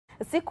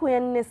Siku ya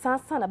 4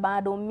 sasa na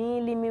bado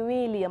miili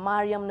miwili ya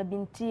Mariam na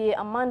bintiye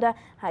Amanda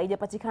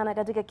haijapatikana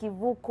katika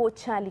kivuko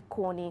cha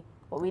Likoni.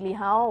 Wawili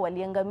hao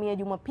waliangamia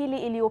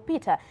Jumapili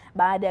iliyopita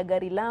baada ya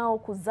gari lao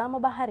kuzama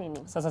baharini.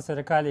 Sasa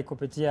serikali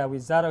kupitia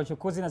Wizara ya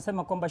Uchukuzi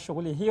inasema kwamba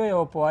shughuli hiyo ya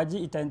uopoaji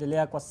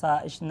itaendelea kwa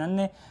saa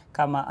 24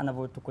 kama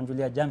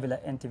anavyotukunjulia jamvi la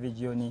NTV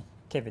jioni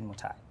Kevin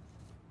Mutai.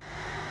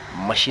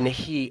 Mashine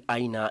hii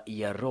aina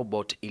ya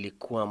robot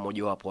ilikuwa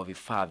mojawapo wa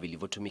vifaa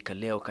vilivyotumika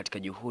leo katika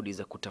juhudi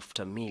za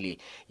kutafuta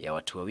miili ya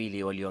watu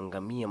wawili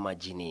walioangamia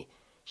majini.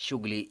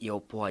 Shughuli ya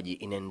uopoaji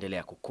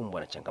inaendelea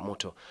kukumbwa na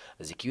changamoto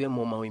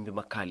zikiwemo mawimbi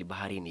makali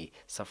baharini,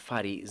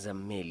 safari za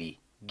meli,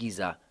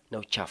 giza na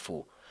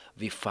uchafu.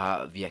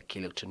 Vifaa vya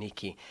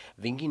kielektroniki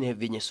vingine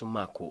vyenye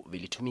sumaku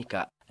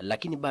vilitumika,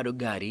 lakini bado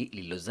gari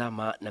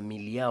lililozama na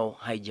miili yao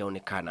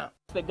haijaonekana.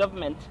 The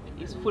government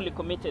is fully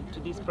committed to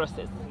this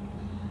process.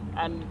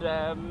 And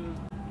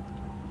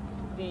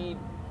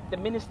the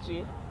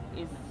ministry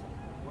is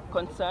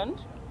concerned,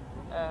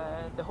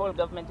 the whole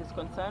government is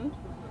concerned,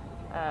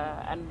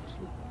 and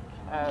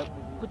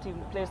put in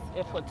place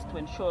efforts to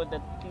ensure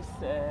that this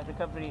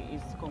recovery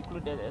is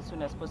concluded as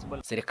soon as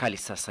possible. Serikali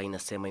sasa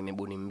inasema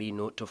imebuni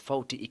mbinu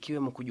tofauti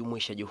ikiwemo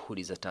kujumuisha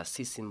juhudi za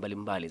taasisi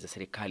mbalimbali za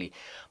serikali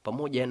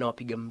pamoja na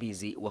wapiga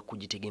mbizi wa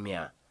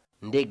kujitegemea.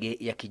 Ndege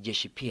ya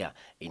kijeshi pia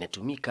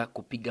inatumika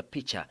kupiga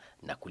picha,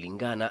 na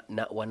kulingana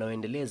na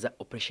wanaoendeleza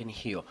operesheni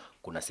hiyo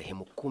kuna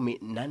sehemu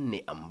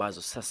 14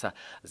 ambazo sasa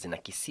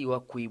zinakisiwa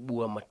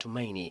kuibua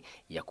matumaini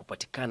ya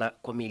kupatikana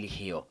kwa miili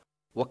hiyo.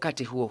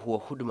 Wakati huo huo,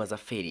 huduma za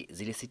feri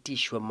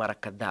zilisitishwa mara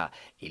kadhaa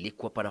ili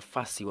kuwapa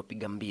nafasi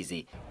wapiga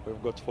mbizi. We've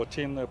got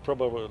 14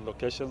 probable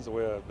locations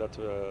where that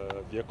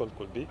vehicle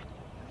could be.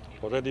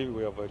 Already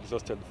we have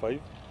exhausted 5.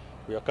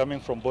 We are coming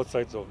from both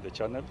sides of the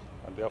channel,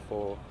 and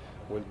therefore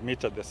will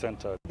meet at the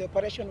center. The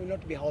operation will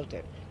not be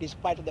halted,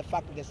 despite the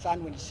fact that the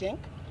sun will sink.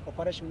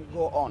 Operation will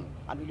go on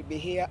and will be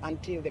here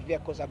until the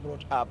vehicles are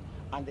brought up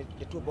and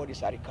the two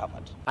bodies are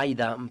recovered.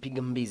 Aidha,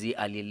 mpiga mbizi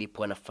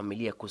aliyelipwa na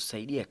familia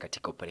kusaidia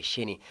katika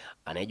operesheni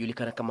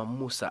anayejulikana kama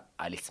Musa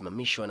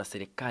alisimamishwa na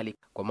serikali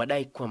kwa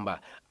madai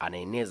kwamba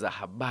anaeneza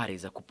habari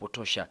za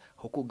kupotosha,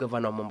 huku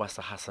gavana wa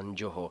Mombasa Hassan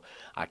Joho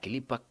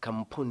akilipa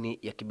kampuni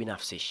ya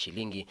kibinafsi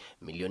shilingi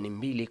milioni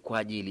 2 kwa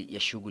ajili ya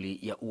shughuli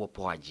ya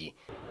uopoaji.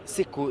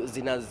 Siku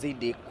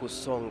zinazidi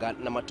kusonga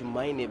na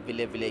matumaini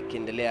vile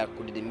ikiendelea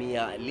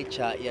kudidimia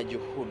licha ya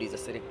juhudi za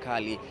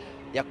serikali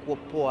ya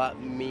kuopoa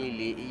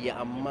miili ya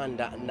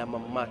Amanda na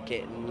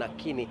mamake,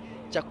 lakini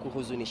cha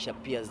kuhuzunisha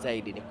pia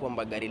zaidi ni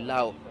kwamba gari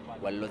lao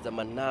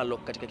walilozama nalo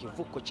katika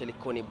kivuko cha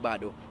Likoni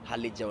bado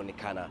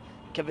halijaonekana.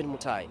 Kevin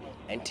Mutai,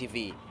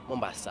 NTV,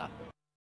 Mombasa.